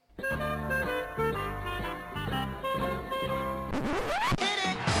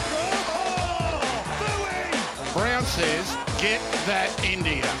Brown says, get that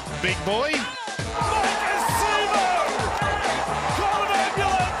India. Big boy. Call an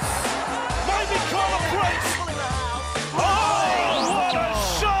ambulance! Maybe call a police! Oh, what a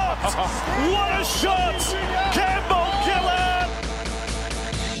shot! What a shot! Campbell Gillard!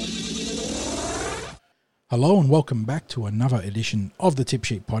 Hello and welcome back to another edition of the Tip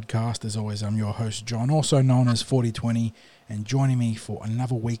Sheet Podcast. As always, I'm your host, John, also known as 4020, and joining me for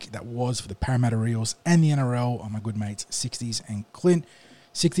another week that was for the Parramatta Eels and the NRL are my good mates, 60s and Clint.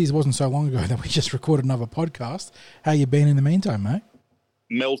 60s wasn't so long ago that we just recorded another podcast. How you been in the meantime, mate?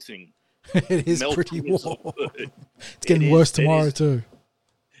 Melting. It is Melting pretty is warm. a word. It's getting worse tomorrow too.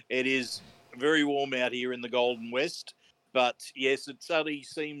 It is very warm out here in the Golden West, but yes, it suddenly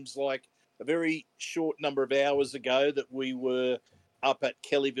seems like a very short number of hours ago that we were up at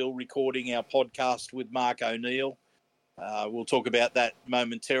Kellyville recording our podcast with Mark O'Neill. We'll talk about that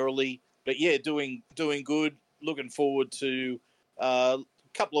momentarily. But yeah, doing good. Looking forward to a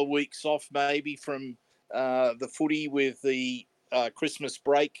couple of weeks off maybe from the footy with the Christmas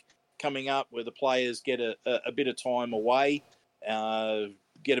break coming up where the players get a bit of time away,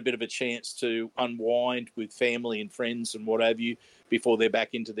 get a bit of a chance to unwind with family and friends and what have you before they're back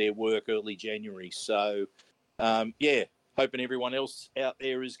into their work early January. So, yeah, hoping everyone else out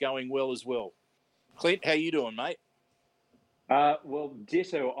there is going well as well. Clint, how you doing, mate? Well,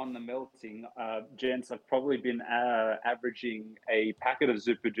 ditto on the melting. Gents, I've probably been averaging a packet of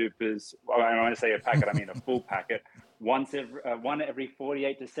Super Dupers. Well, when I say a packet, I mean a full packet. One every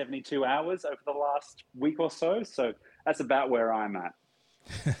 48 to 72 hours over the last week or so. So that's about where I'm at.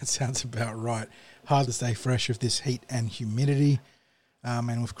 That sounds about right. Hard to stay fresh with this heat and humidity.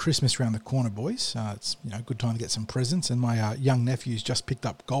 And with Christmas around the corner, boys, it's a good time to get some presents. And my young nephew's just picked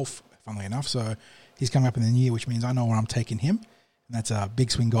up golf, funnily enough. So he's coming up in the new year, which means I know where I'm taking him. And that's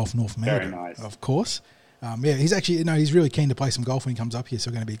Big Swing Golf North America, Very nice. Of course. Yeah, he's actually, he's really keen to play some golf when he comes up here. So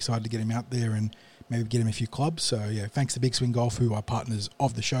we're going to be excited to get him out there and maybe get him a few clubs. So yeah, thanks to Big Swing Golf, who are partners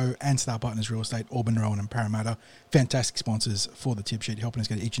of the show, and Star Partners Real Estate, Auburn, Rowan and Parramatta. Fantastic sponsors for the Tip Sheet, helping us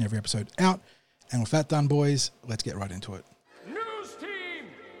get each and every episode out. And with that done, boys, let's get right into it. News team,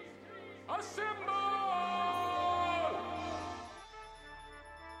 assemble!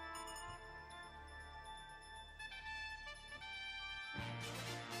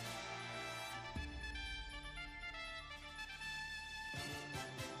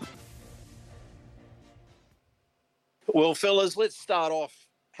 Well, fellas, let's start off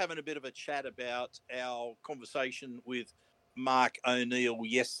having a bit of a chat about our conversation with Mark O'Neill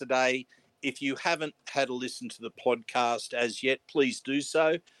yesterday. If you haven't had a listen to the podcast as yet, please do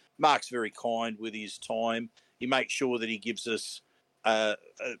so. Mark's very kind with his time. He makes sure that he gives us a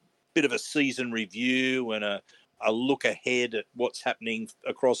bit of a season review and a look ahead at what's happening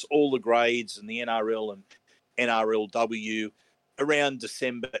across all the grades and the NRL and NRLW around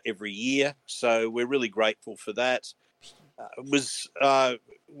December every year. So we're really grateful for that. We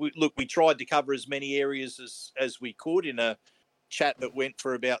tried to cover as many areas as we could in a chat that went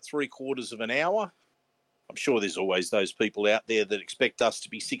for about 3/4 of an hour. I'm sure there's always those people out there that expect us to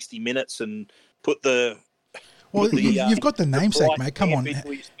be 60 minutes and put the... Well, you've got the namesake, mate. Come on.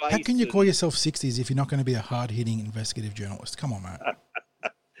 How can you call yourself 60s if you're not going to be a hard-hitting investigative journalist? Come on, mate.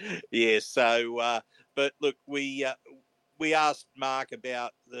 Yeah, so, but look, we asked Mark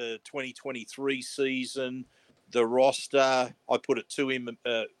about the 2023 season, the roster. I put it to him,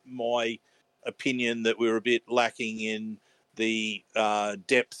 my opinion that we were a bit lacking in the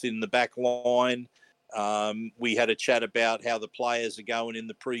depth in the back line. We had a chat about how the players are going in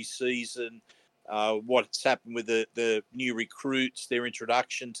the pre-season, what's happened with the new recruits, their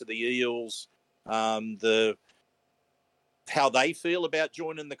introduction to the Eels, how they feel about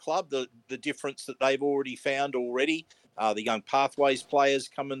joining the club, the difference that they've already found already, the Young Pathways players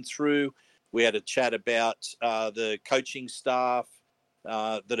coming through. We had a chat about the coaching staff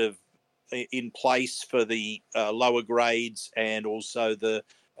that have in place for the lower grades and also the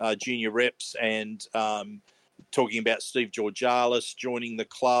junior reps, and talking about Steve Georgalis joining the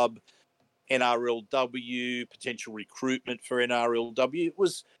club, NRLW, potential recruitment for NRLW.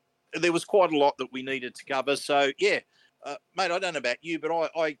 There was quite a lot that we needed to cover. So, yeah, mate, I don't know about you, but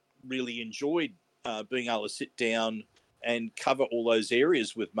I really enjoyed being able to sit down and cover all those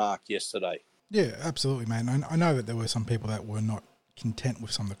areas with Mark yesterday. Yeah, absolutely, man. I know that there were some people that were not content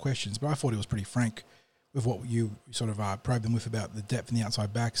with some of the questions, but I thought he was pretty frank with what you sort of probed them with about the depth in the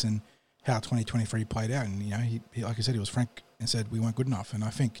outside backs and how 2023 played out. And, he like I said, he was frank and said we weren't good enough. And I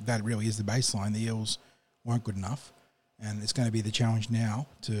think that really is the baseline. The Eels weren't good enough. and it's going to be the challenge now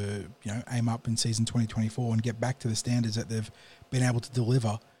to aim up in season 2024 and get back to the standards that they've been able to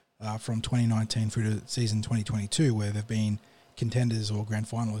deliver from 2019 through to season 2022, where they've been contenders or grand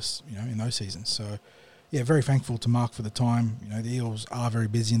finalists, in those seasons. So, yeah, very thankful to Mark for the time. The Eels are very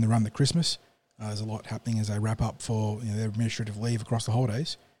busy in the run to Christmas. There's a lot happening as they wrap up for their administrative leave across the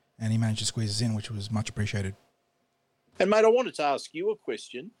holidays, and he managed to squeeze us in, which was much appreciated. And, mate, I wanted to ask you a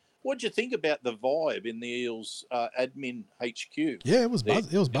question. What did you think about the vibe in the Eels admin HQ? Yeah, it was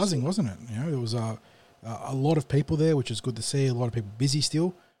buzzing, wasn't it? There was a lot of people there, which is good to see. A lot of people busy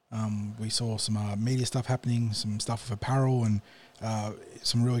still. We saw some media stuff happening, some stuff with apparel, and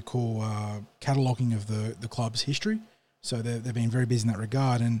some really cool cataloguing of the club's history. So they've been very busy in that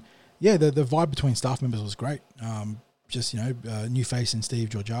regard. And, yeah, the vibe between staff members was great. New face in Steve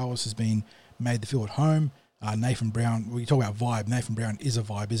Georgalis has been made to feel at home. Nathan Brown, we talk about vibe. Nathan Brown is a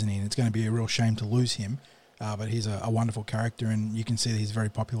vibe, isn't he? And it's going to be a real shame to lose him. But he's a wonderful character, and you can see that he's very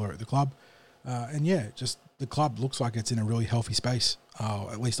popular at the club. Just the club looks like it's in a really healthy space,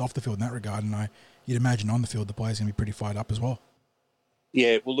 at least off the field in that regard. And you'd imagine on the field the players are going to be pretty fired up as well.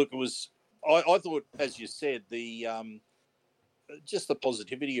 Yeah, well, look, it was. I thought, as you said, the just the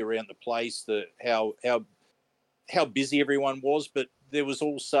positivity around the place, how busy everyone was, but there was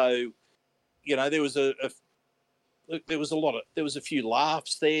also, there was a few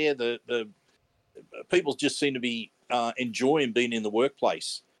laughs there. The people just seem to be enjoying being in the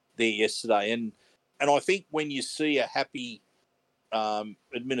workplace there yesterday, and I think when you see a happy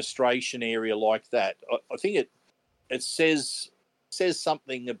administration area like that, I think it says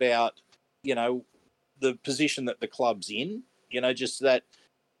something about the position that the club's in. Just that,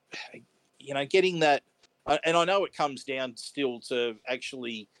 getting that, and I know it comes down still to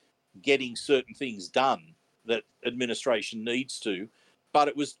actually getting certain things done that administration needs to, but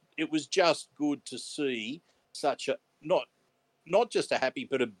it was just good to see such a not just a happy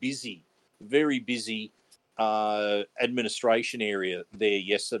but a busy, very busy administration area there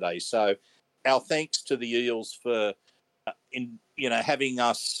yesterday. So our thanks to the Eels for having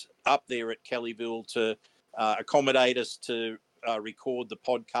us up there at Kellyville to accommodate us to record the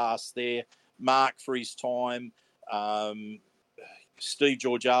podcast there. Mark for his time, Steve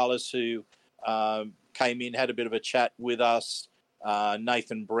Georgalis, who came in, had a bit of a chat with us,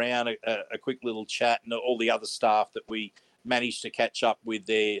 Nathan Brown, a quick little chat, and all the other staff that we managed to catch up with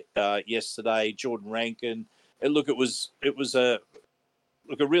there yesterday, Jordan Rankin. And look, it was a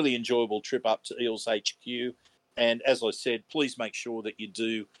really enjoyable trip up to Eels HQ. And as I said, please make sure that you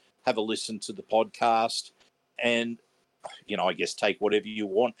do have a listen to the podcast, and I guess take whatever you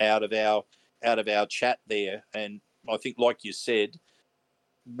want out of our chat there. And I think, like you said,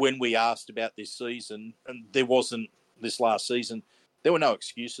 when we asked about this season, and there wasn't this last season, there were no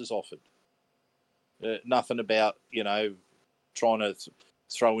excuses offered. Nothing about trying to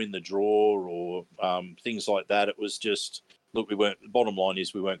throw in the draw or things like that. It was just, look, the bottom line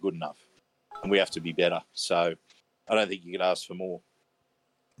is we weren't good enough, and we have to be better. So I don't think you could ask for more.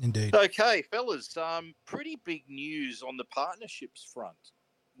 Indeed. Okay, fellas, pretty big news on the partnerships front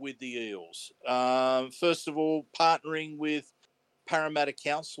with the Eels. First of all, partnering with Parramatta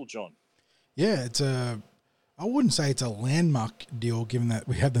Council, John. Yeah, I wouldn't say it's a landmark deal, given that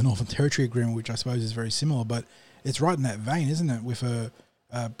we have the Northern Territory Agreement, which I suppose is very similar, but it's right in that vein, isn't it, with a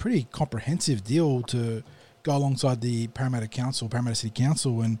pretty comprehensive deal to go alongside the Parramatta City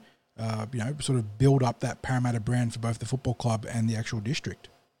Council, and sort of build up that Parramatta brand for both the football club and the actual district.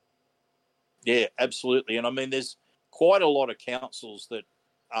 Yeah, absolutely. And I mean, there's quite a lot of councils that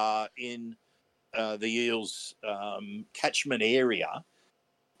are in the Eels catchment area.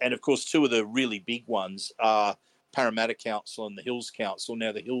 And of course, two of the really big ones are Parramatta Council and the Hills Council.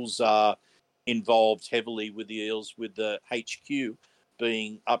 Now, the Hills are involved heavily with the Eels, with the HQ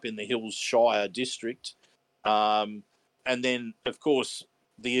being up in the Hills Shire district. And then, of course,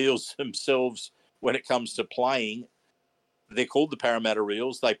 the Eels themselves, when it comes to playing, they're called the Parramatta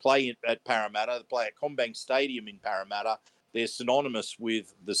Eels. They play at Parramatta. They play at Combank Stadium in Parramatta. They're synonymous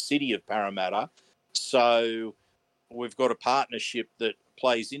with the city of Parramatta. So we've got a partnership that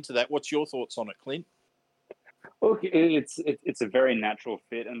plays into that. What's your thoughts on it, Clint? Look, it's a very natural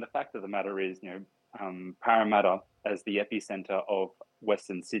fit, and the fact of the matter is, Parramatta as the epicenter of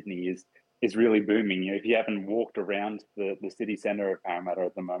Western Sydney is really booming. If you haven't walked around the city centre of Parramatta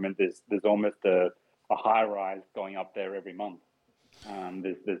at the moment, there's almost a high rise going up there every month.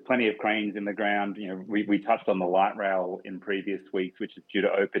 There's plenty of cranes in the ground. We touched on the light rail in previous weeks, which is due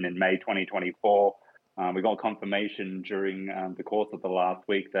to open in May 2024. We got confirmation during the course of the last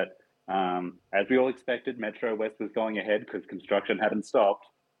week that, as we all expected, Metro West was going ahead because construction hadn't stopped.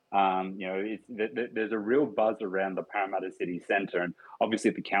 There's a real buzz around the Parramatta City Centre, and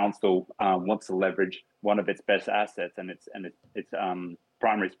obviously the council wants to leverage one of its best assets and its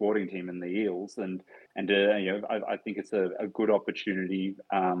primary sporting team in the Eels, I think it's a good opportunity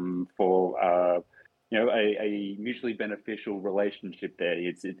for a mutually beneficial relationship there.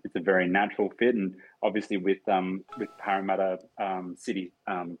 It's a very natural fit, and obviously with Parramatta City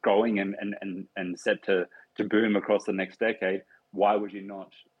growing and set to boom across the next decade, why would you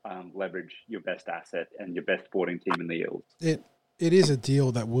not leverage your best asset and your best sporting team in the Eels? It is a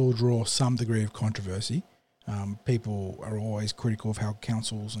deal that will draw some degree of controversy. People are always critical of how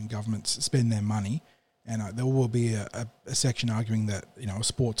councils and governments spend their money, and there will be a section arguing that a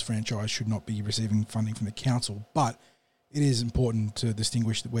sports franchise should not be receiving funding from the council. But it is important to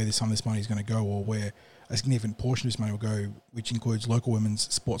distinguish where some of this money is going to go, or where a significant portion of this money will go, which includes local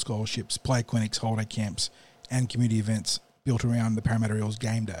women's sports scholarships, player clinics, holiday camps, and community events built around the Parramatta Eels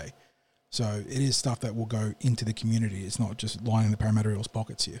game day. So it is stuff that will go into the community. It's not just lining the Parramatta Eels'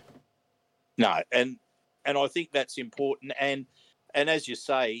 pockets here. No, and I think that's important. And as you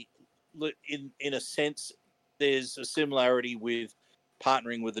say, in a sense, there's a similarity with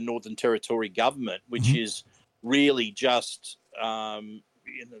partnering with the Northern Territory government, which is really just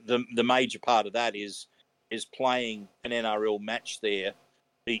the major part of that is playing an NRL match there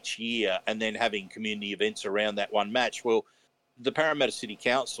each year and then having community events around that one match. Well, the Parramatta City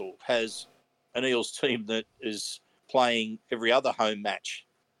Council has an Eels team that is playing every other home match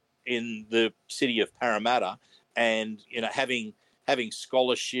in the city of Parramatta, and having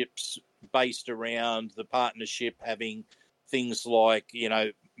scholarships based around the partnership, having things like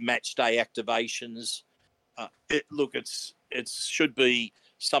match day activations. It should be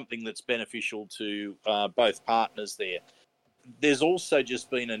something that's beneficial to both partners there. There's also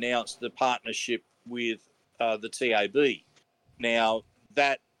just been announced the partnership with the TAB. Now,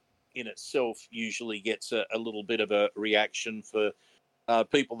 that in itself usually gets a little bit of a reaction for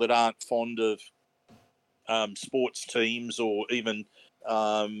people that aren't fond of sports teams, or even,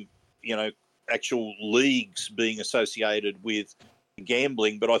 actual leagues being associated with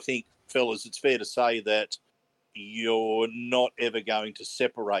gambling. But I think, fellas, it's fair to say that you're not ever going to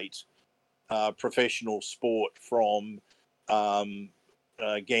separate professional sport from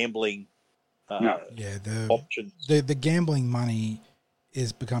gambling options. The gambling money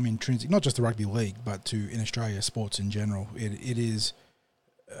is becoming intrinsic, not just the rugby league, but in Australia, sports in general. It is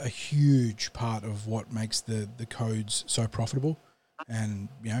a huge part of what makes the codes so profitable. And,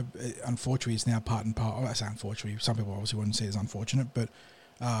 unfortunately, it's now part and parcel. I say unfortunately, some people obviously wouldn't see it as unfortunate, but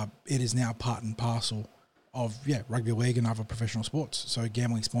it is now part and parcel of, rugby league and other professional sports. So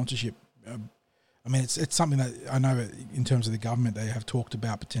gambling sponsorship, it's something that I know in terms of the government, they have talked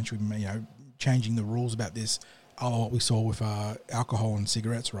about potentially, changing the rules about this, a la what we saw with alcohol and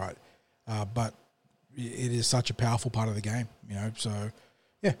cigarettes, right? But it is such a powerful part of the game, so...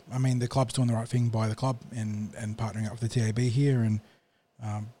 Yeah, the club's doing the right thing by the club and partnering up with the TAB here, and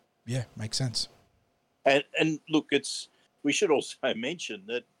makes sense. And look, we should also mention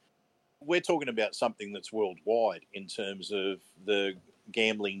that we're talking about something that's worldwide in terms of the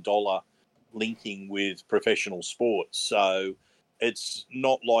gambling dollar linking with professional sports. So it's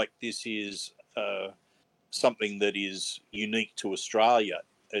not like this is something that is unique to Australia.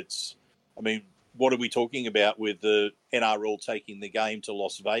 What are we talking about with the NRL taking the game to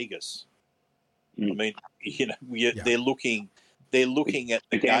Las Vegas? They're looking at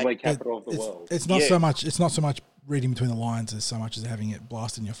the gambling game. capital of the world. It's not so much. It's not so much reading between the lines as so much as having it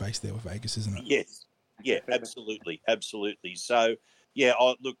blasted in your face there with Vegas, isn't it? Yes. Yeah. Absolutely. So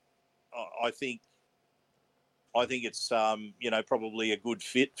I think it's probably a good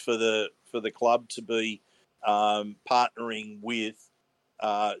fit for the club to be partnering with,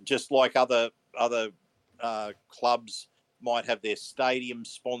 just like other clubs might have their stadium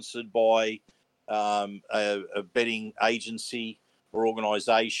sponsored by a betting agency or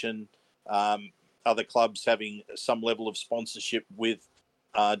organisation. Other clubs having some level of sponsorship with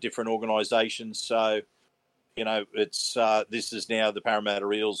different organisations. So, it's this is now the Parramatta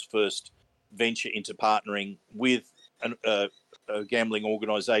Eels' first venture into partnering with a gambling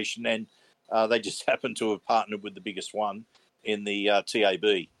organisation, and they just happen to have partnered with the biggest one in the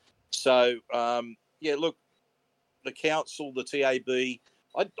TAB. So, look, the council, the TAB,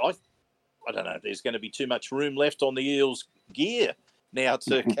 I don't know, there's going to be too much room left on the Eels gear now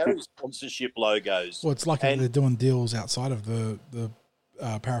to carry sponsorship logos. Well, it's lucky they're doing deals outside of the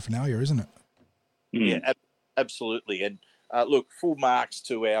paraphernalia, isn't it? Yeah, absolutely. And look, full marks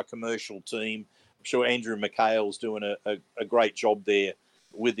to our commercial team. I'm sure Andrew McHale's doing a great job there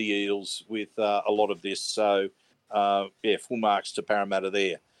with the Eels with a lot of this. So, full marks to Parramatta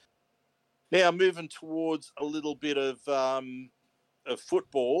there. Now, moving towards a little bit of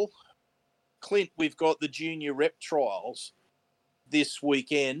football. Clint, we've got the junior rep trials this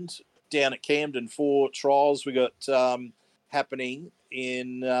weekend down at Camden. 4 trials we got happening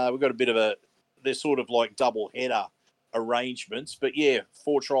in. We've got a bit of they're sort of like double header arrangements, but yeah,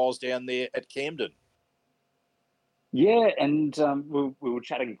 4 trials down there at Camden. Yeah, and we were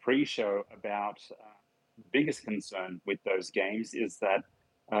chatting pre-show about the biggest concern with those games is that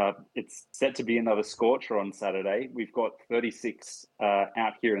it's set to be another scorcher on Saturday. We've got 36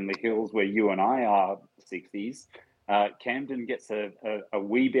 out here in the hills where you and I are 60s. Camden gets a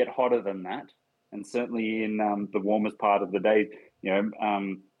wee bit hotter than that, and certainly in the warmest part of the day.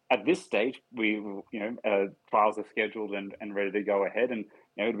 At this stage, trials are scheduled and ready to go ahead, and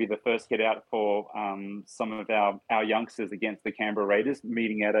it'll be the first get out for some of our youngsters against the Canberra Raiders,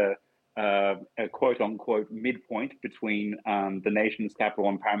 meeting at a quote unquote midpoint between the nation's capital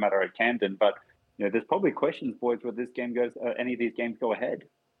and Parramatta at Camden. But there's probably questions, boys, whether this game goes, any of these games go ahead.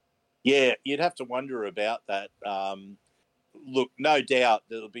 Yeah, you'd have to wonder about that. Look, no doubt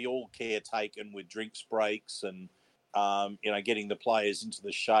there'll be all care taken with drinks breaks and getting the players into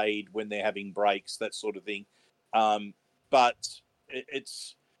the shade when they're having breaks, that sort of thing. But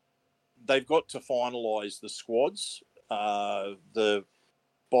they've got to finalise the squads.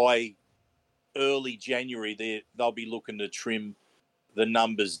 By early January, they'll be looking to trim the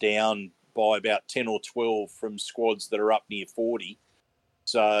numbers down by about 10 or 12 from squads that are up near 40.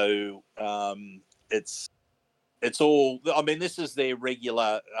 So it's all. I mean, this is their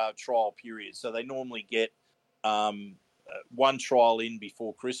regular trial period, so they normally get one trial in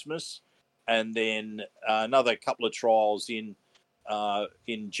before Christmas, and then another couple of trials in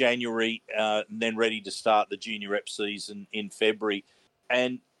January, and then ready to start the junior rep season in February.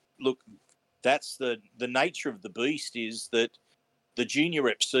 And look, that's the nature of the beast, is that the junior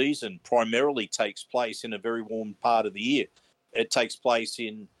rep season primarily takes place in a very warm part of the year. It takes place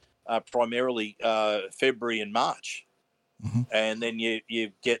in primarily February and March, and then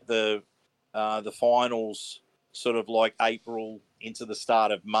you get the finals sort of like April into the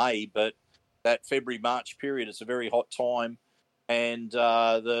start of May. But that February-March period is a very hot time, and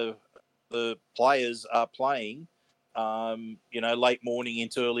the players are playing, late morning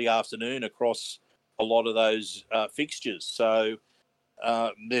into early afternoon across a lot of those fixtures. So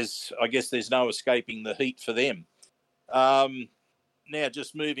there's no escaping the heat for them. Now,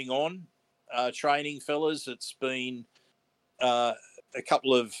 just moving on, training, fellas, it's been a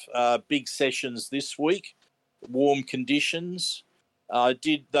couple of big sessions this week, warm conditions. For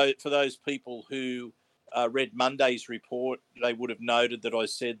those people who read Monday's report, they would have noted that I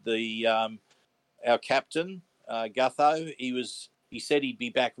said our captain, Gutho, he said he'd be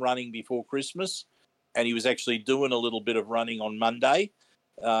back running before Christmas, and he was actually doing a little bit of running on Monday.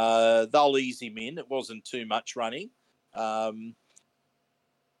 They'll ease him in. It wasn't too much running.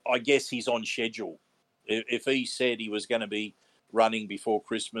 I guess he's on schedule. If he said he was going to be running before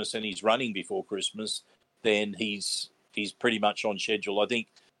Christmas and he's running before Christmas, then he's pretty much on schedule. I think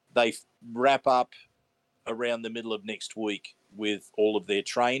they wrap up around the middle of next week with all of their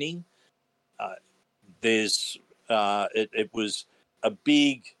training. It was a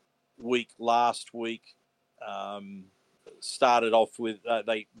big week last week. Started off with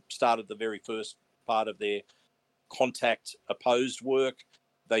they started the very first part of their contact opposed work.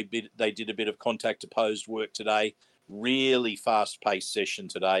 They did a bit of contact opposed work today. Really fast-paced session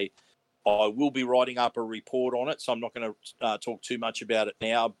today. I will be writing up a report on it, so I'm not going to talk too much about it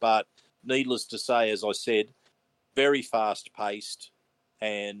now. But needless to say, as I said, very fast-paced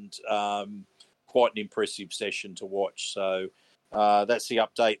and quite an impressive session to watch. So that's the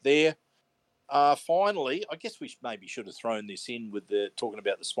update there. Finally, I guess we maybe should have thrown this in with talking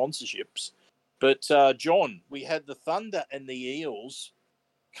about the sponsorships. But, John, we had the Thunder and the Eels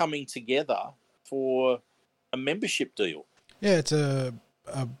coming together for a membership deal. Yeah, it's a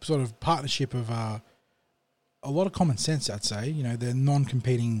sort of partnership of a lot of common sense, I'd say. They're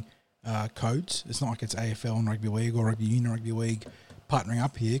non-competing codes. It's not like it's AFL and Rugby League or Rugby Union Rugby League partnering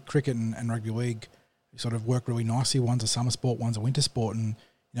up here. Cricket and Rugby League sort of work really nicely. One's a summer sport, one's a winter sport, and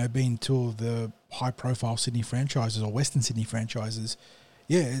being two of the high-profile Sydney franchises or Western Sydney franchises,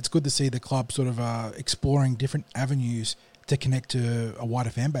 yeah, it's good to see the club sort of exploring different avenues to connect to a wider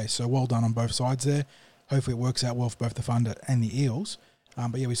fan base. So well done on both sides there. Hopefully it works out well for both the Thunder and the Eels.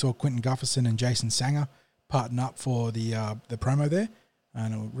 But yeah, we saw Quinton Gufferson and Jason Sanger partner up for the promo there,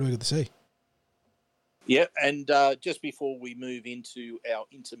 and it was really good to see. Yeah, and just before we move into our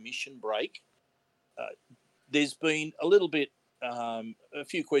intermission break, there's been a little bit, a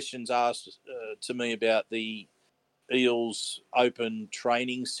few questions asked to me about the Eels open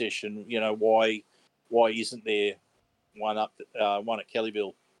training session, why isn't there one at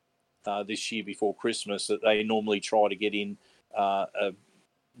Kellyville this year before Christmas that they normally try to get in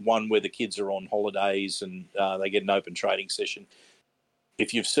one where the kids are on holidays and they get an open training session.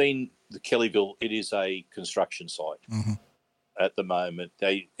 If you've seen the Kellyville, it is a construction site at the moment.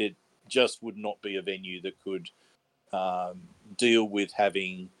 It just would not be a venue that could deal with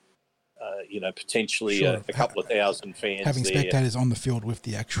having, potentially a couple of thousand fans having there. Spectators on the field with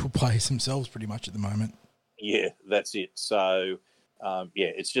the actual players themselves pretty much at the moment. Yeah, that's it. So,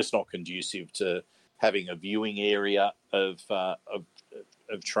 it's just not conducive to having a viewing area of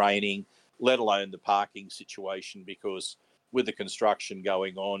training, let alone the parking situation, because with the construction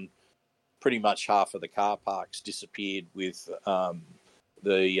going on, pretty much half of the car parks disappeared with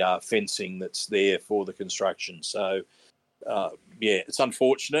the fencing that's there for the construction. So, it's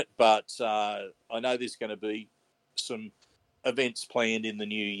unfortunate, but I know there's going to be some events planned in the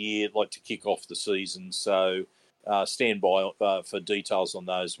new year, like to kick off the season. So stand by for details on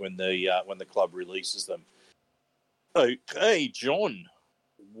those when the club releases them. Okay, John,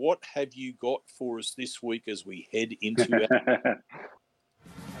 what have you got for us this week as we head into our...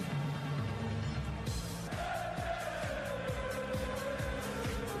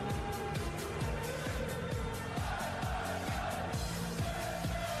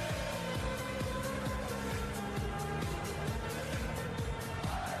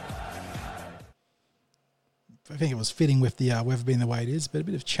 I think it was fitting with the weather being the way it is, but a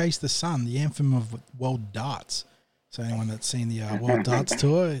bit of Chase the Sun, the anthem of World Darts. So anyone that's seen the World Darts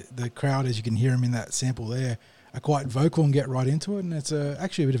Tour, the crowd, as you can hear them in that sample there, are quite vocal and get right into it, and it's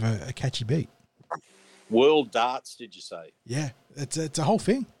actually a bit of a catchy beat. World Darts, did you say? Yeah, it's a whole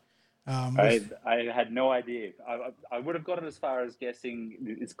thing. I had no idea. I would have gotten as far as guessing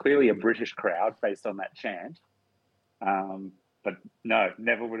it's clearly a British crowd based on that chant. But no,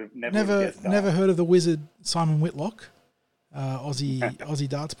 never would have never heard of the wizard Simon Whitlock, Aussie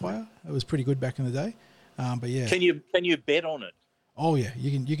darts player. It was pretty good back in the day. But yeah, can you bet on it? Oh yeah,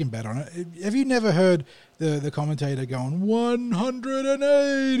 you can bet on it. Have you never heard the commentator going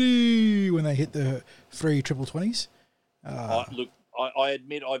 180 when they hit the 3 triple 20s? Look, I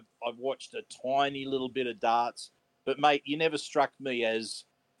admit I've watched a tiny little bit of darts, but mate, you never struck me as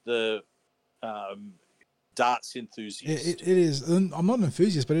the darts enthusiast. It is. I'm not an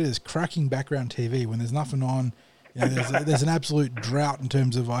enthusiast, but it is cracking background TV when there's nothing on. There's an absolute drought in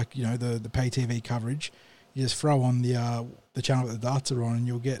terms of the pay TV coverage. You just throw on the channel that the darts are on, and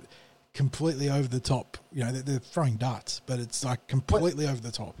you'll get completely over the top. They're throwing darts, but it's like completely over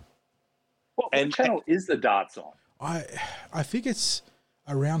the top. What channel is the darts on? I think it's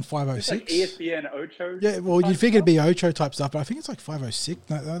around 506. It's like ESPN Ocho. Yeah, well, you'd figure it'd be Ocho type stuff, but I think it's like 506.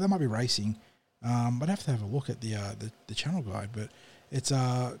 No, that might be racing. I'd have to have a look at the channel guide, but it's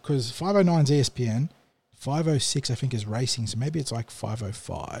because 509 is ESPN, 506 I think is racing, so maybe it's like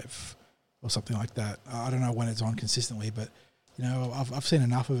 505 or something like that. I don't know when it's on consistently, but I've seen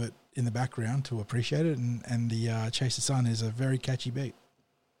enough of it in the background to appreciate it, and the Chase the Sun is a very catchy beat.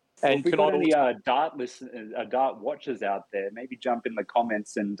 And if we've got any dart watchers out there, maybe jump in the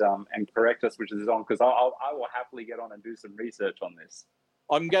comments and correct us which is on, because I will happily get on and do some research on this.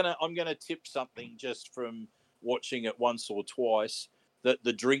 I'm gonna tip something just from watching it once or twice, that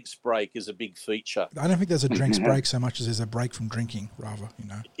the drinks break is a big feature. I don't think there's a drinks break so much as there's a break from drinking, rather.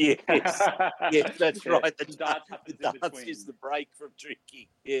 Yes, that's right. The darts is the break from drinking.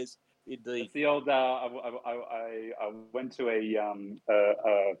 Yes, indeed. It's the old. I went to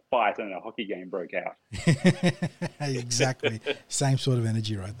a fight and a hockey game broke out. Exactly, same sort of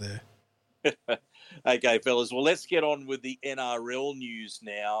energy right there. Okay, fellas. Well, let's get on with the NRL news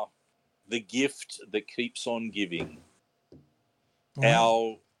now. The gift that keeps on giving.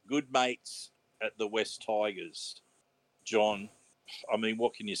 Our good mates at the West Tigers, John. I mean,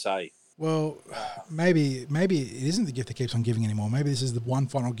 what can you say? Well, maybe it isn't the gift that keeps on giving anymore. Maybe this is the one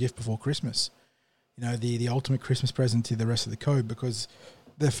final gift before Christmas. The ultimate Christmas present to the rest of the code, because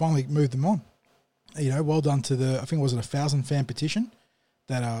they've finally moved them on. Well done to I think it was 1,000 fan petition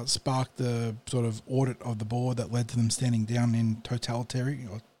that sparked the sort of audit of the board that led to them standing down in the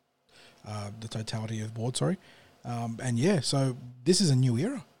totality of the board, sorry. So this is a new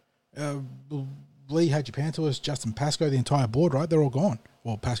era. Lee Hadjipantelis, Justin Pascoe, the entire board, right? They're all gone.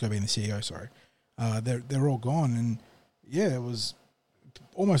 Well, Pascoe being the CEO, sorry. They're all gone. And, it was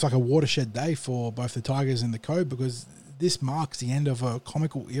almost like a watershed day for both the Tigers and the Code, because this marks the end of a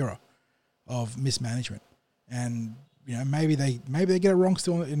comical era of mismanagement. And, maybe they get it wrong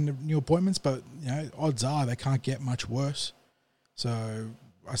still in the new appointments, but, odds are they can't get much worse. So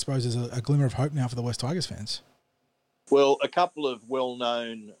I suppose there's a glimmer of hope now for the West Tigers fans. Well, a couple of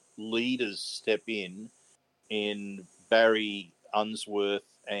well-known leaders step in Barry Unsworth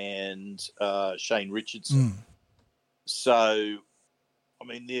and Shane Richardson. So, I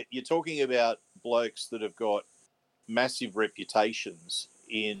mean, you're talking about blokes that have got massive reputations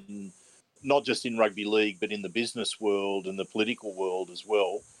in not just in rugby league, but in the business world and the political world as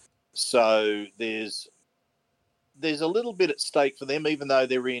well. So there's a little bit at stake for them, even though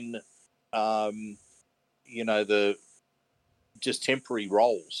they're in, the just temporary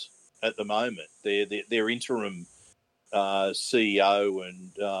roles at the moment. They're interim CEO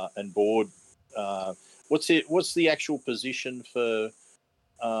and board. What's the actual position for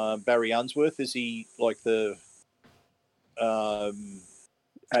Barry Unsworth? Is he like the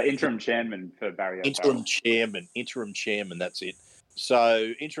interim chairman for Barry interim O'Farrell? Interim chairman. That's it.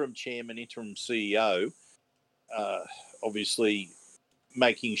 So interim chairman, interim CEO. Obviously,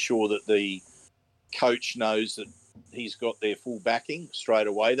 making sure that the coach knows that he's got their full backing straight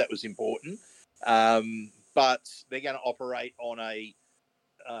away. That was important. But they're going to operate on a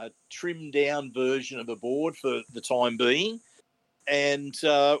trimmed down version of the board for the time being. And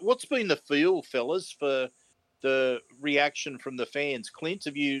what's been the feel, fellas, for the reaction from the fans? Clint,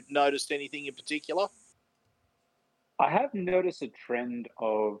 have you noticed anything in particular? I have noticed a trend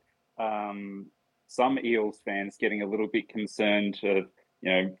of some Eels fans getting a little bit concerned of,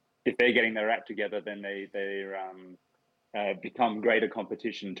 if they're getting their act together, then they become greater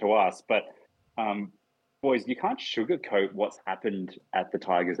competition to us. But boys, you can't sugarcoat what's happened at the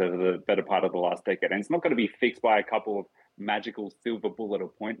Tigers over the better part of the last decade. And it's not going to be fixed by a couple of magical silver bullet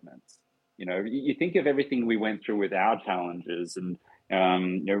appointments. You think of everything we went through with our challenges, and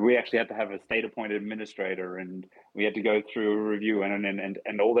we actually had to have a state-appointed administrator, and we had to go through a review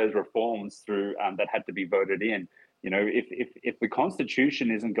and all those reforms through that had to be voted in. If the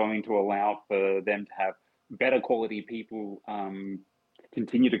Constitution isn't going to allow for them to have better quality people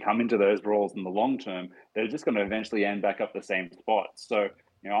continue to come into those roles in the long term, they're just going to eventually end back up the same spot. So,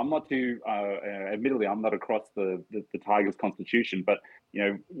 I'm not too, admittedly, I'm not across the Tigers Constitution, but,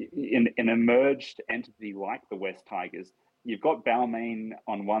 in a merged entity like the West Tigers, you've got Balmain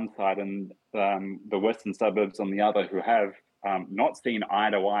on one side and the Western Suburbs on the other, who have not seen eye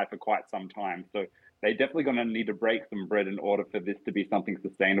to eye for quite some time. So they're definitely going to need to break some bread in order for this to be something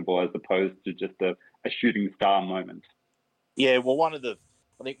sustainable, as opposed to just a shooting star moment. Yeah, well, I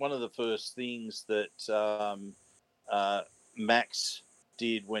think one of the first things that Max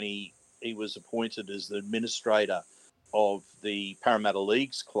did when he was appointed as the administrator of the Parramatta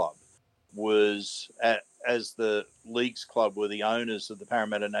Leagues Club was, as the Leagues Club were the owners of the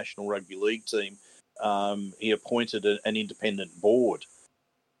Parramatta National Rugby League team, he appointed an independent board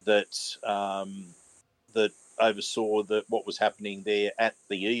that oversaw what was happening there at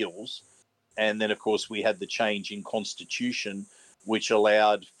the Eels. And then, of course, we had the change in Constitution, which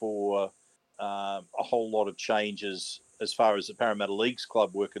allowed for a whole lot of changes as far as the Parramatta Leagues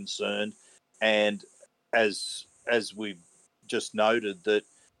Club were concerned. And as we've just noted,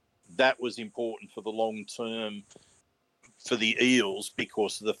 that was important for the long term for the Eels,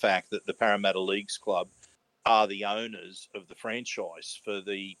 because of the fact that the Parramatta Leagues Club are the owners of the franchise for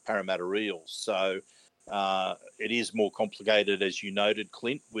the Parramatta Eels. So it is more complicated, as you noted,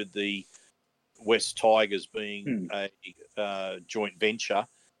 Clint, with the West Tigers being a joint venture.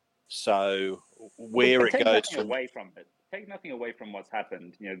 So where it goes from... Take nothing away from what's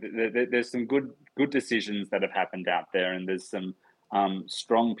happened. There's some good decisions that have happened out there, and there's some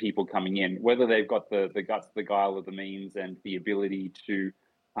strong people coming in. Whether they've got the guts, the guile, or the means, and the ability to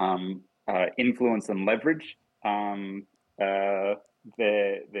influence and leverage their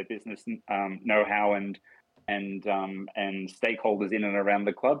business know-how and stakeholders in and around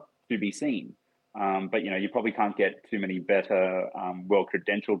the club, to be seen. But you probably can't get too many better,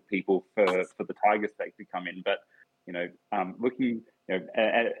 well-credentialed people for the Tigers' sake to come in. But looking,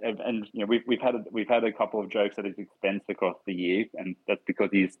 we've had a couple of jokes at his expense across the year, and that's because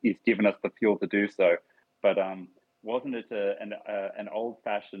he's given us the fuel to do so. But wasn't it an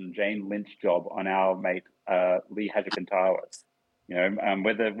old-fashioned Jane Lynch job on our mate Lee Hajipantawas?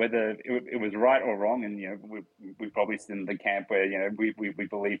 Whether it was right or wrong, and we probably sit in the camp where we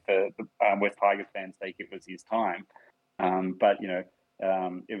believe for the West Tigers fans' sake it was his time, but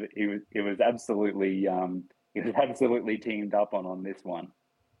it was absolutely teamed up on this one.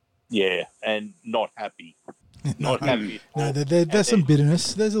 Yeah, and not happy. Not happy. No, there's some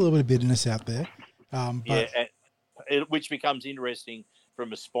bitterness. There's a little bit of bitterness out there. Which becomes interesting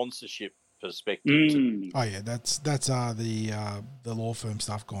from a sponsorship perspective. Oh yeah, that's the law firm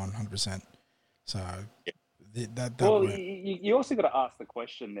stuff gone 100%. So you also got to ask the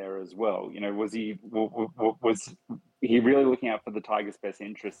question there as well. Was he really looking out for the Tigers' best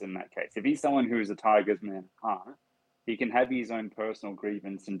interests in that case? If he's someone who is a Tigers man at heart, he can have his own personal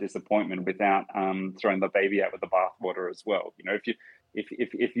grievance and disappointment without throwing the baby out with the bathwater as well. You know,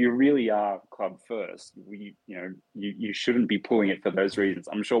 if you really are club first, you shouldn't be pulling it for those reasons.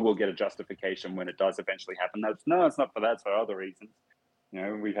 I'm sure we'll get a justification when it does eventually happen. It's not for that, it's for other reasons. You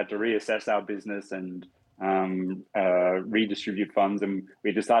know, we've had to reassess our business and redistribute funds, and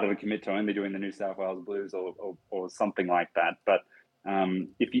we decided to commit to only doing the New South Wales Blues or something like that. But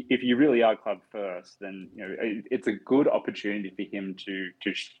if you really are club first, then it's a good opportunity for him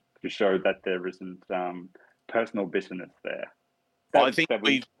to show that there isn't personal bitterness there. I think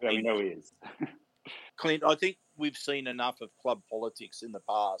we know he is. Clint, I think we've seen enough of club politics in the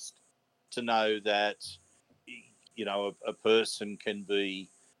past to know that a person can be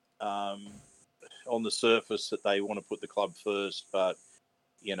on the surface that they want to put the club first, but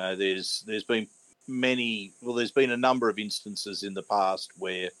there's been a number of instances in the past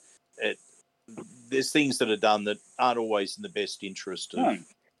where there's things that are done that aren't always in the best interest of.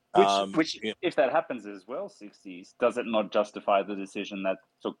 Which if that happens as well, 60s, does it not justify the decision that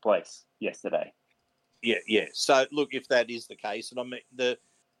took place yesterday? Yeah. So look, if that is the case, and I mean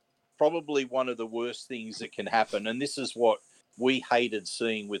probably one of the worst things that can happen, and this is what we hated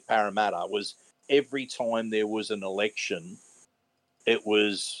seeing with Parramatta, was every time there was an election, it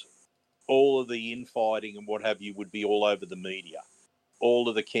was all of the infighting and what have you would be all over the media. All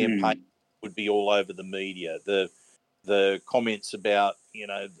of the campaign would be all over the media. The comments about,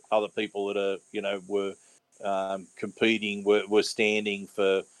 other people that were competing, were standing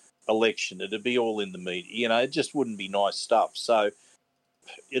for election. It'd be all in the media. It just wouldn't be nice stuff. So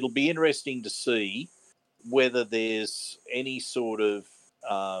it'll be interesting to see whether there's any sort of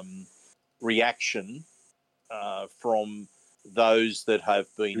reaction from those that have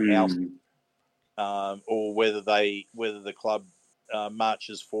been ousted, or whether the club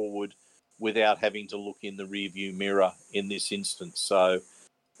marches forward without having to look in the rearview mirror in this instance. So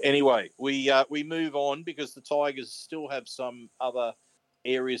anyway, we move on because the Tigers still have some other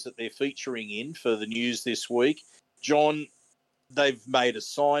areas that they're featuring in for the news this week. John, they've made a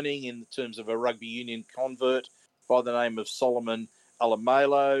signing in terms of a rugby union convert by the name of Solomon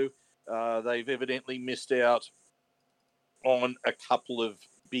Alamelo. They've evidently missed out on a couple of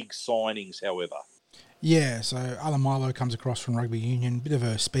big signings, however. Yeah, so Alamilo comes across from rugby union, bit of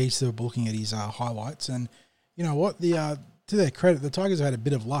a speedster, looking at his highlights, and you know what? To their credit, the Tigers have had a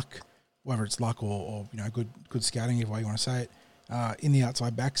bit of luck, whether it's luck or good scouting, if you want to say it, in the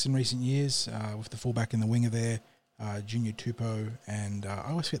outside backs in recent years, with the fullback and the winger there, Junior Tupou, and I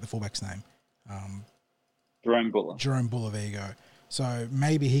always forget the fullback's name. Jerome Buller. There you go. So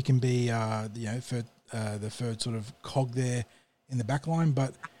maybe he can be, the third sort of cog there in the back line.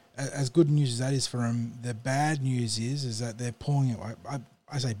 But as good news as that is for him, the bad news is that they're pulling it.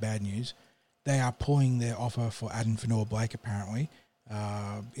 I say bad news. They are pulling their offer for Adam Fanua-Blake, apparently,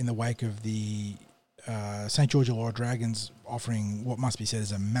 in the wake of the St. George Illawarra Dragons offering what must be said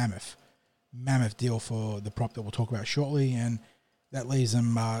as a mammoth deal for the prop that we'll talk about shortly, and that leaves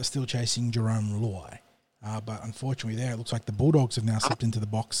them still chasing Jerome Luai. But unfortunately there, it looks like the Bulldogs have now slipped into the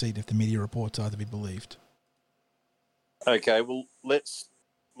box seat if the media reports are to be believed. Okay, well, let's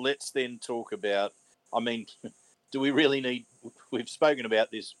then talk about, I mean, do we really need, we've spoken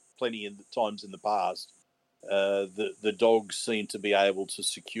about this plenty of times in the past, the Dogs seem to be able to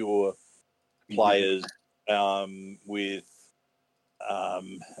secure players with, I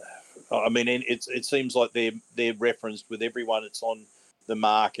mean, it seems like they're referenced with everyone that's on the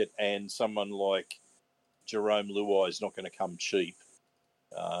market, and someone like Jerome Luai is not going to come cheap.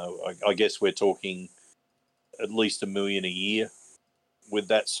 I guess we're talking at least $1 million a year with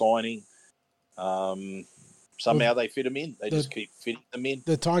that signing. Somehow they fit them in. They just keep fitting them in.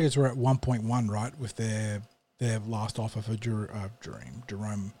 The Tigers were at 1.1, right, with their last offer for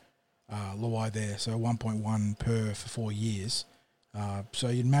Jerome Luai there. So 1.1 per for 4 years. So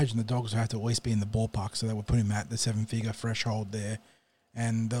you'd imagine the Dogs would have to at least be in the ballpark, so they would put him at the 7-figure threshold there.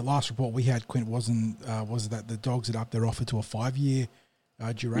 And the last report we had, Quint, was that the Dogs had upped their offer to a 5-year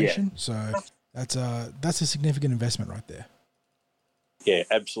duration. Yeah. So that's a significant investment right there. Yeah,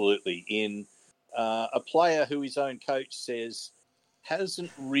 absolutely. In a player who his own coach says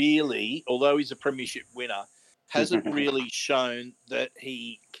hasn't really, although he's a premiership winner, hasn't really shown that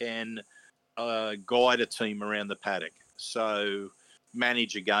he can guide a team around the paddock. So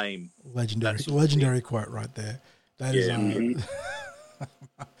manage a game. Legendary quote right there. That is.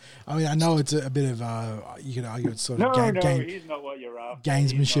 I mean, I know it's a bit of you could argue it's sort of he's not what you're after.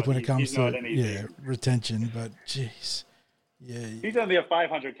 Gamesmanship when it comes to retention, but jeez, Yeah. He's only a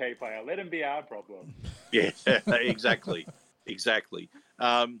 500K player. Let him be our problem. Yeah, exactly.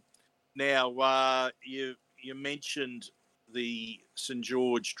 Now, you mentioned the St.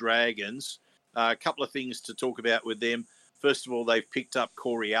 George Dragons. A couple of things to talk about with them. First of all, they've picked up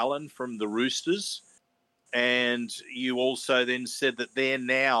Corey Allen from the Roosters. And you also then said that they're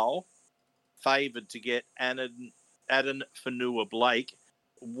now favoured to get Aden Fanua-Blake.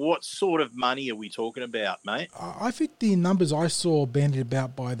 What sort of money are we talking about, mate? I think the numbers I saw bandied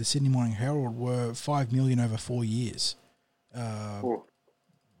about by the Sydney Morning Herald were $5 million over 4 years.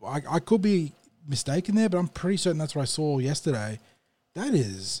 I could be mistaken there, but I'm pretty certain that's what I saw yesterday. That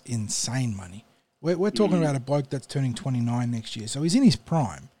is insane money. We're talking about a bloke that's turning 29 next year, so he's in his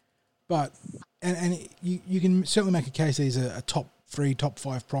prime. But and you can certainly make a case that he's a top 3, top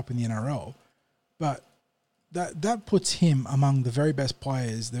 5 prop in the NRL, but that puts him among the very best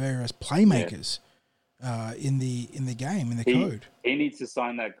players, the very best playmakers in the game, in the code. He needs to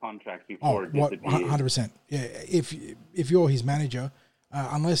sign that contract before it disappears. 100%. Yeah, if you're his manager,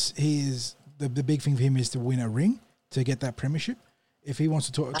 unless he is the big thing for him is to win a ring to get that premiership. If he wants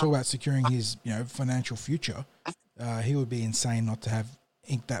to talk about securing his financial future, he would be insane not to have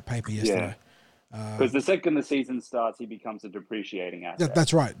inked that paper yesterday. Because the second the season starts, he becomes a depreciating asset.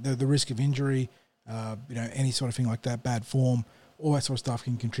 That's right. The risk of injury, any sort of thing like that, bad form, all that sort of stuff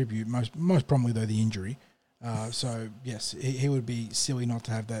can contribute. Most prominently, though, the injury. So yes, he would be silly not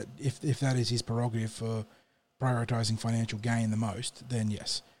to have that. If that is his prerogative for prioritizing financial gain the most, then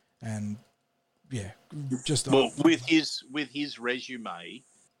yes. And yeah, just with his resume,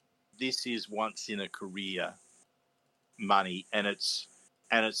 this is once in a career money, and it's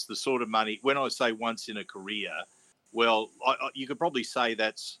the sort of money. When I say once in a career, well, you could probably say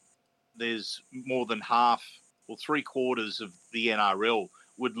there's more than half or 3/4 of the NRL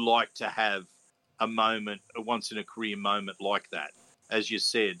would like to have a once in a career moment like that. As you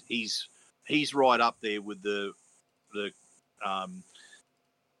said, he's right up there with the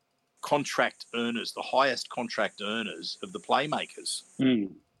contract earners, the highest contract earners of the playmakers.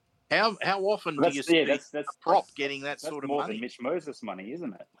 How often do you see a prop getting that sort of money? That's more than Mitch Moses money,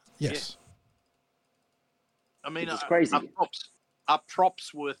 isn't it? Yes. Yeah. I mean, it's crazy. Are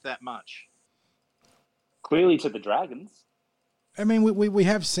props worth that much? Clearly to the Dragons. I mean, we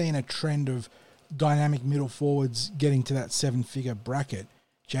have seen a trend of dynamic middle forwards getting to that 7-figure bracket.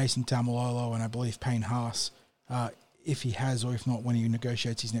 Jason Taumalolo and I believe Payne Haas, if he has or if not when he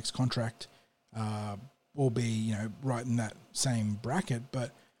negotiates his next contract, will be right in that same bracket.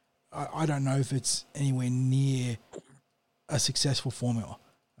 But I don't know if it's anywhere near a successful formula.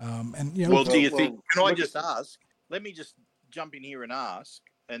 Do you think? Can I just ask? Let me just jump in here and ask,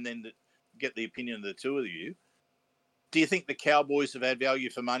 and then get the opinion of the two of you. Do you think the Cowboys have had value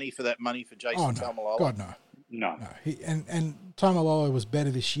for money for that money for Jason Taumalolo? God, no. No. And Taumalolo was better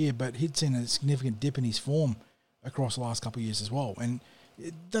this year, but he'd seen a significant dip in his form across the last couple of years as well. And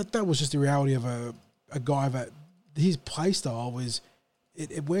that was just the reality of a guy that his play style was,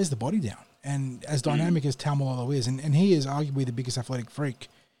 it wears the body down. And as dynamic as Taumalolo is, and he is arguably the biggest athletic freak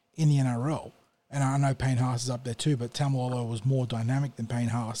in the NRL, and I know Payne Haas is up there too, but Taumalolo was more dynamic than Payne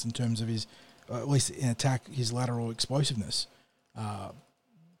Haas in terms of his, at least in attack, his lateral explosiveness.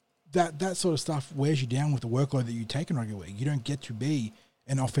 That sort of stuff wears you down with the workload that you take in rugby league. You don't get to be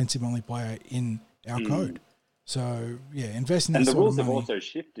an offensive-only player in our code. So, yeah, invest in that sort of money. And the rules have also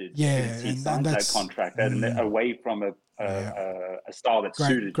shifted since he signed that contract away from a style that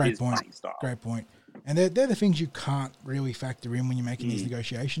suited his playing style. Great point. And they're the things you can't really factor in when you're making these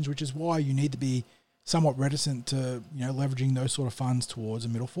negotiations, which is why you need to be somewhat reticent to leveraging those sort of funds towards a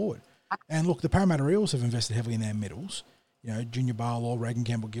middle forward. And look, the Parramatta Eels have invested heavily in their middles. Junior Barlaw, Reagan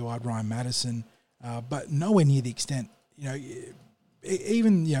Campbell-Gillard, Ryan Madison, but nowhere near the extent,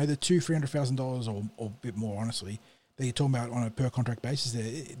 even the $200,000-$300,000 or a bit more, honestly, that you're talking about on a per contract basis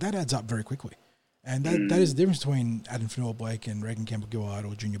there, that adds up very quickly. And that is the difference between Aden Fanua-Blake and Reagan Campbell-Gillard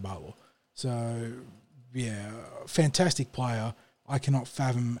or Junior Barlaw. So, yeah, fantastic player. I cannot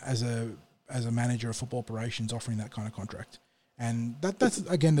fathom as a manager of football operations offering that kind of contract. And that's,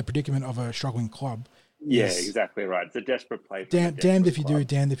 again, the predicament of a struggling club. Yeah, exactly right. It's a desperate play. Damned if you do,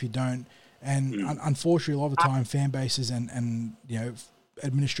 damned if you don't. And unfortunately, a lot of the time, fan bases and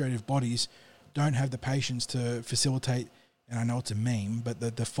administrative bodies don't have the patience to facilitate, and I know it's a meme, but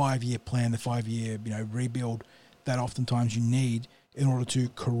the 5-year plan, the 5-year rebuild that oftentimes you need in order to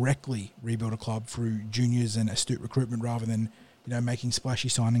correctly rebuild a club through juniors and astute recruitment rather than making splashy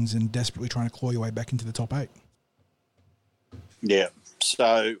signings and desperately trying to claw your way back into the top 8. Yeah.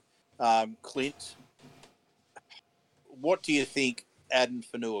 So, Clint, what do you think Aden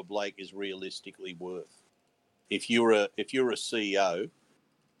Fanua-Blake is realistically worth if you're a CEO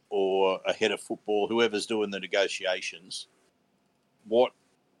or a head of football, whoever's doing the negotiations, what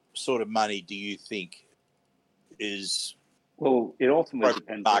sort of money do you think is? Well, it ultimately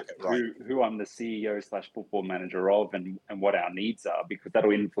depends market who I'm the CEO / football manager of and what our needs are, because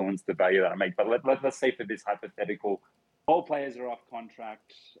that'll influence the value that I make. But let's say for this hypothetical, all players are off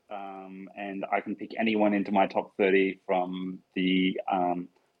contract, and I can pick anyone into my top 30 from the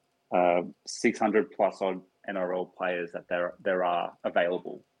 600 plus odd NRL players that there are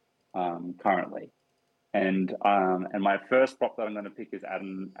available currently. And my first prop that I'm going to pick is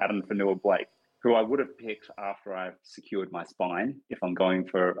Adam Fanua-Blake, who I would have picked after I've secured my spine. If I'm going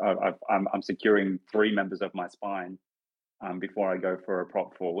for, I'm securing 3 members of my spine before I go for a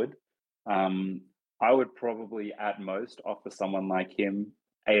prop forward. I would probably at most offer someone like him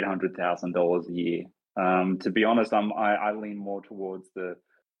 $800,000 a year. To be honest, I lean more towards the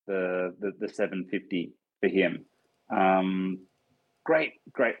 750 for him. Great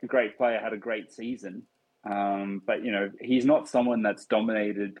player, had a great season. But he's not someone that's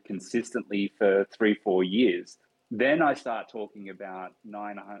dominated consistently for 3-4 years. Then I start talking about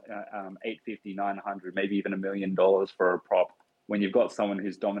 850, 900, maybe even $1 million for a prop. When you've got someone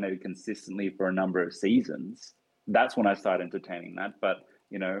who's dominated consistently for a number of seasons, that's when I start entertaining that. But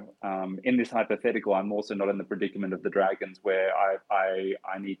in this hypothetical, I'm also not in the predicament of the Dragons, where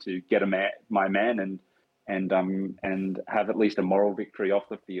I need to get my man and have at least a moral victory off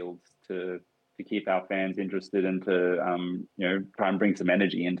the field to keep our fans interested and to try and bring some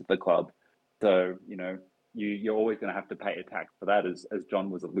energy into the club. So you're always going to have to pay a tax for that, as John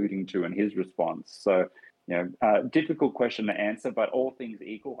was alluding to in his response. So difficult question to answer, but all things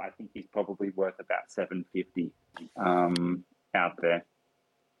equal, I think he's probably worth about 750 out there.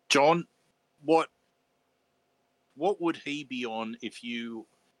 John, what would he be on if you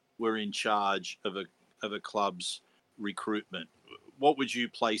were in charge of a club's recruitment? What would you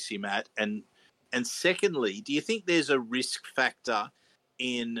place him at? And secondly, do you think there's a risk factor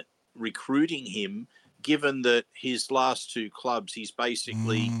in recruiting him, given that his last 2 clubs he's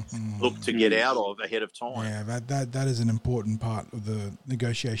basically looked to get out of ahead of time? Yeah, that is an important part of the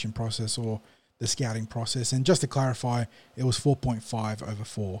negotiation process or the scouting process. And just to clarify, it was 4.5 over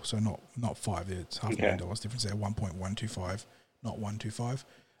 4, so not 5. It's half $1 million difference there, 1.125, not 125.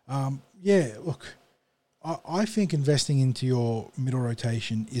 Yeah, look, I think investing into your middle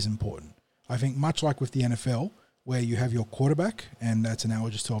rotation is important. I think much like with the NFL, where you have your quarterback, and that's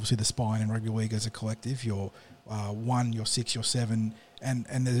analogous to obviously the spine and rugby league as a collective, your 1, your 6, your 7, and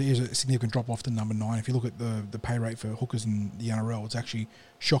there is a significant drop-off to number 9. If you look at the pay rate for hookers in the NRL, it's actually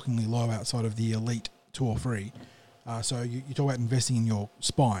shockingly low outside of the elite 2 or 3. So you talk about investing in your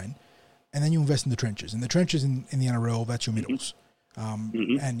spine, and then you invest in the trenches. And the trenches in the NRL, that's your middles,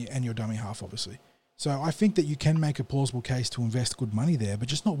 and your dummy half, obviously. So I think that you can make a plausible case to invest good money there, but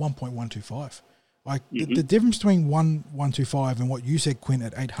just not 1.125. Like the difference between 1.125 and what you said, Quint,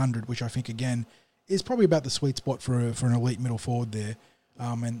 at 800, which I think again is probably about the sweet spot for an elite middle forward there.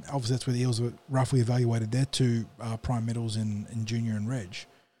 And obviously that's where the Eels were roughly evaluated their 2 prime middles in Junior and Reg.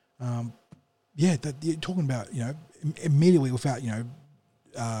 That you're talking about, immediately without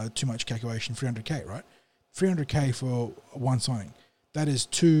too much calculation, 300K, right? 300K for one signing. That is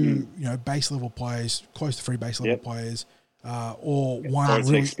 2, base level players, close to 3 base level players, or one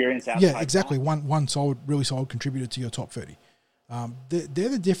really experience outside. Yeah, exactly. One solid, really solid contributor to your top 30. They're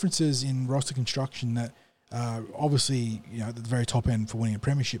the differences in roster construction that obviously at the very top end for winning a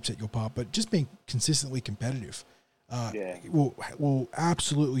premiership set your part, but just being consistently competitive will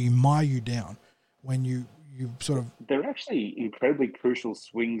absolutely mire you down when you sort of. They're actually incredibly crucial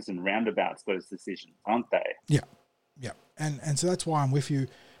swings and roundabouts, those decisions, aren't they? Yeah. And so that's why I'm with you.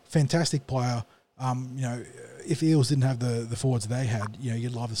 Fantastic player. If Eels didn't have the forwards they had,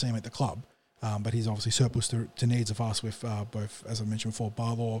 you'd love to see him at the club. But he's obviously surplus to needs of us with both, as I mentioned before,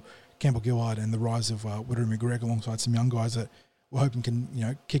 Barlaw, Campbell Gillard, and the rise of Widdrum McGregor alongside some young guys that we're hoping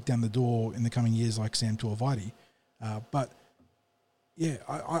can kick down the door in the coming years, like Sam Tuivasa. But yeah,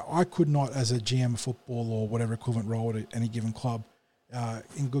 I could not, as a GM of football or whatever equivalent role at any given club,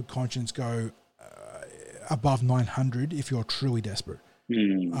 in good conscience go above 900 if you're truly desperate,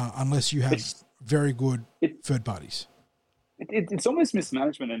 unless you have very good third parties. It's almost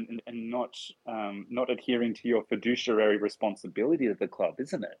mismanagement and not adhering to your fiduciary responsibility of the club,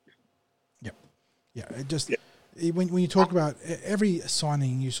 isn't it? Yep. Yeah. It just when you talk about every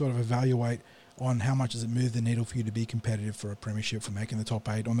signing, you sort of evaluate on how much does it move the needle for you to be competitive for a premiership, for making the top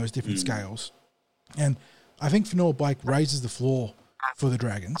 8 on those different scales. And I think Fanua-Blake raises the floor for the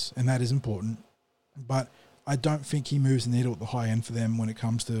Dragons, and that is important. But I don't think he moves the needle at the high end for them when it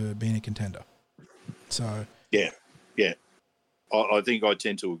comes to being a contender. So Yeah, yeah. I think I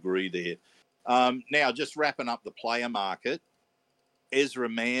tend to agree there. Now, just wrapping up the player market, Ezra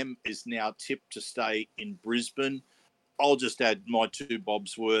Mam is now tipped to stay in Brisbane. I'll just add my 2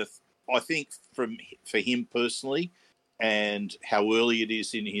 bobs worth. I think for him personally and how early it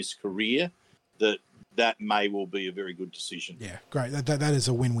is in his career, that may well be a very good decision. Yeah, great. That is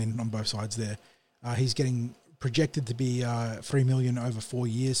a win-win on both sides there. He's getting projected to be $3 million over 4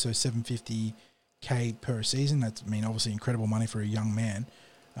 years, so $750K per season. That's, obviously incredible money for a young man.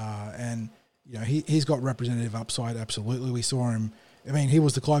 And he's got representative upside. Absolutely, we saw him. He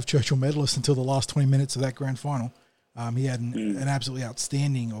was the Clive Churchill medalist until the last 20 minutes of that grand final. He had an absolutely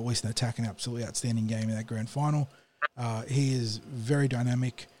outstanding, or at least an attacking, absolutely outstanding game in that grand final. He is very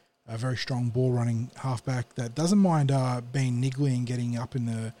dynamic, a very strong ball-running halfback that doesn't mind being niggly and getting up in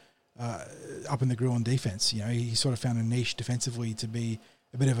the grill on defense. He sort of found a niche defensively to be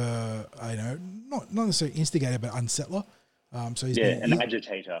a bit of a, not necessarily instigator, but unsettler. So he's an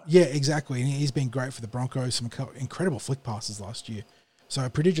agitator. Yeah, exactly. And he's been great for the Broncos. Some incredible flick passes last year. So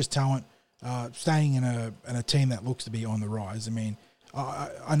prodigious talent, staying in a team that looks to be on the rise.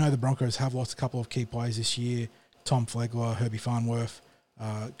 I know the Broncos have lost a couple of key players this year. Tom Flegler, Herbie Farnworth,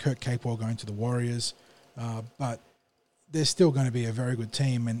 Kurt Capewell going to the Warriors. But they're still going to be a very good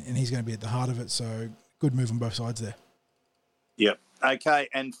team, and he's going to be at the heart of it. So good move on both sides there. Yep. Okay,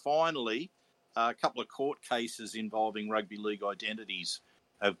 and finally, a couple of court cases involving rugby league identities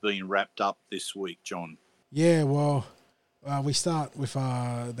have been wrapped up this week, John. Yeah, well, we start with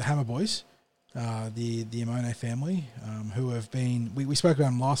the Hammer Boys, the Amone family, who have been... We spoke about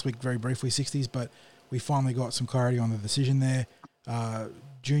them last week very briefly, 60s, but we finally got some clarity on the decision there.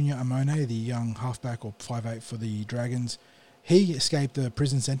 Junior Amone, the young halfback, or 5'8" for the Dragons, he escaped a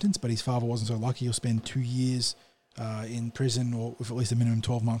prison sentence, but his father wasn't so lucky. He'll spend 2 years in prison, or with at least a minimum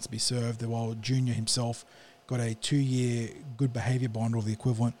 12 months to be served, while Junior himself got a 2-year good behaviour bond, or the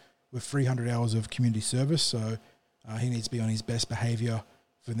equivalent, with 300 hours of community service. So he needs to be on his best behaviour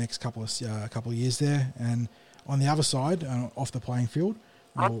for the next couple of years there. And on the other side, off the playing field,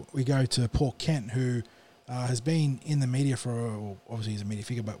 we go to Paul Kent, who has been in the media obviously he's a media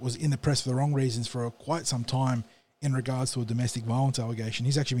figure, but was in the press for the wrong reasons for quite some time in regards to a domestic violence allegation.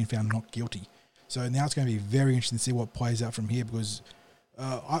 He's actually been found not guilty. So now it's going to be very interesting to see what plays out from here, because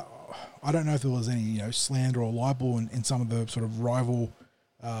I don't know if there was any slander or libel in some of the sort of rival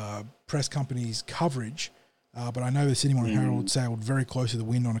press companies' coverage, but I know the Sydney Morning Herald sailed very close to the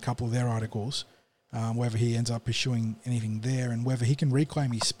wind on a couple of their articles, whether he ends up pursuing anything there and whether he can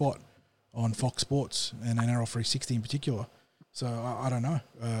reclaim his spot on Fox Sports and NRL 360 in particular. So I don't know.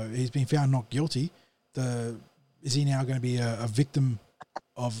 He's been found not guilty. Is he now going to be a victim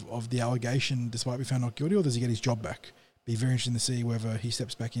of the allegation despite being found not guilty, or does he get his job back? Be very interesting to see whether he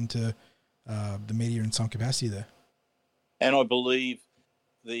steps back into the media in some capacity there. And I believe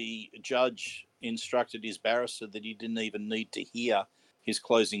the judge instructed his barrister that he didn't even need to hear his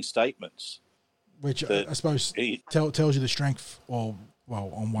closing statements. Which I suppose tells you the strength, on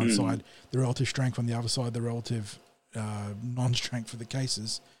one side, the relative strength, on the other side, the relative non-strength for the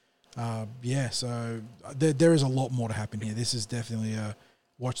cases. So there is a lot more to happen here. This is definitely a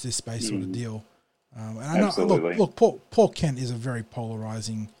watch this space sort of deal. And I know, look, Paul Kent is a very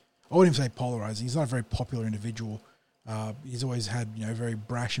polarizing. I wouldn't even say polarizing. He's not a very popular individual. He's always had very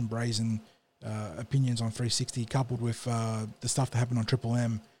brash and brazen opinions on 360, coupled with the stuff that happened on Triple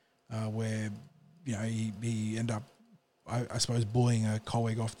M, where he ended up, I suppose, bullying a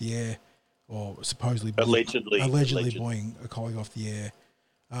colleague off the air, or supposedly allegedly bullying a colleague off the air.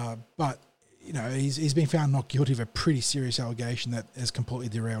 But he's been found not guilty of a pretty serious allegation that has completely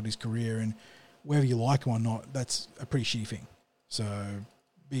derailed his career, and whether you like him or not, that's a pretty shitty thing. So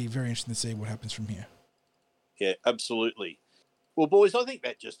be very interesting to see what happens from here. Yeah, absolutely. Well, boys, I think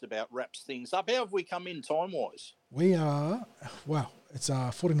that just about wraps things up. How have we come in time-wise? We are, it's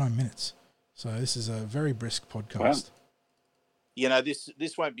 49 minutes. So this is a very brisk podcast. Wow.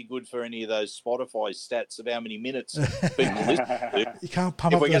 This won't be good for any of those Spotify stats of how many minutes people listen to. You can't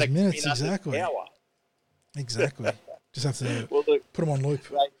pump up those minutes, exactly. Exactly. Just have to put them on loop.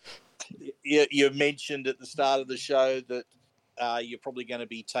 You mentioned at the start of the show that you're probably going to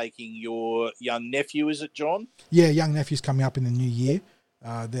be taking your young nephew, is it, John? Yeah, young nephew's coming up in the new year.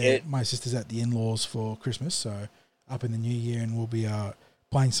 My sister's at the in-laws for Christmas, so up in the new year, and we'll be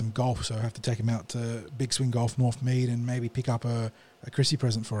playing some golf, so I have to take him out to Big Swing Golf North Mead and maybe pick up a Chrissy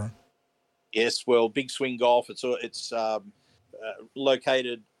present for him. Yes, well, Big Swing Golf, it's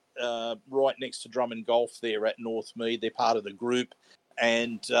located right next to Drummond Golf there at North Mead. They're part of the group,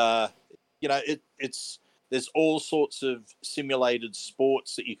 and there's all sorts of simulated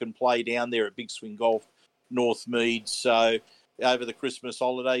sports that you can play down there at Big Swing Golf Northmead. So over the Christmas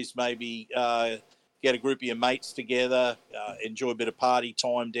holidays, maybe get a group of your mates together, enjoy a bit of party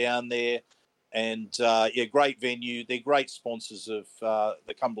time down there. And, great venue. They're great sponsors of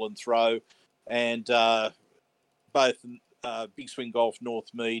the Cumberland Throw. And both Big Swing Golf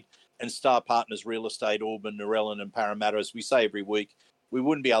Northmead and Star Partners Real Estate Auburn, Narellan and Parramatta. As we say every week, we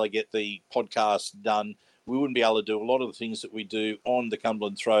wouldn't be able to get the podcast done. We wouldn't be able to do a lot of the things that we do on the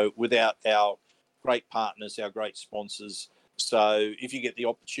Cumberland Throw without our great partners, our great sponsors. So if you get the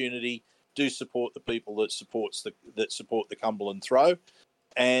opportunity, do support the people that support the Cumberland Throw.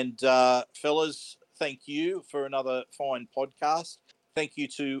 And fellas, thank you for another fine podcast. Thank you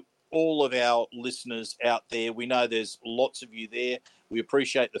to all of our listeners out there. We know there's lots of you there. We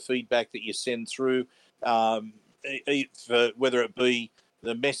appreciate the feedback that you send through, whether it be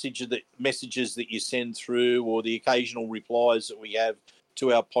the messages that you send through or the occasional replies that we have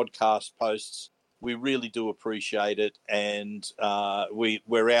to our podcast posts. We really do appreciate it. And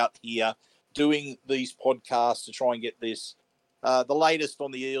we're out here doing these podcasts to try and get this, the latest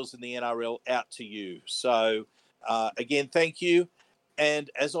on the Eels and the NRL out to you. So, again, thank you. And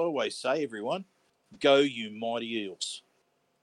as I always say, everyone, go you mighty Eels.